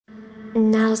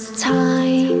Now's the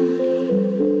time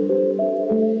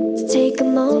to take a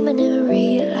moment and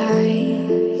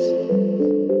realize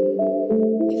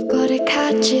you've gotta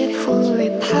catch it before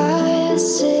it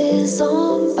passes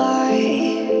on by.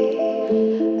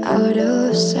 Out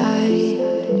of sight,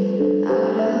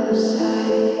 out of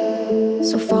sight.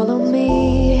 So follow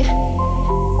me,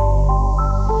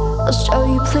 I'll show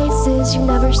you places you've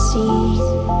never seen.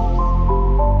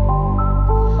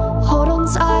 Hold on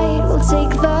tight, we'll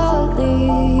take the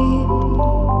leap.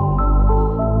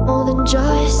 More than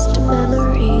just a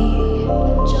memory.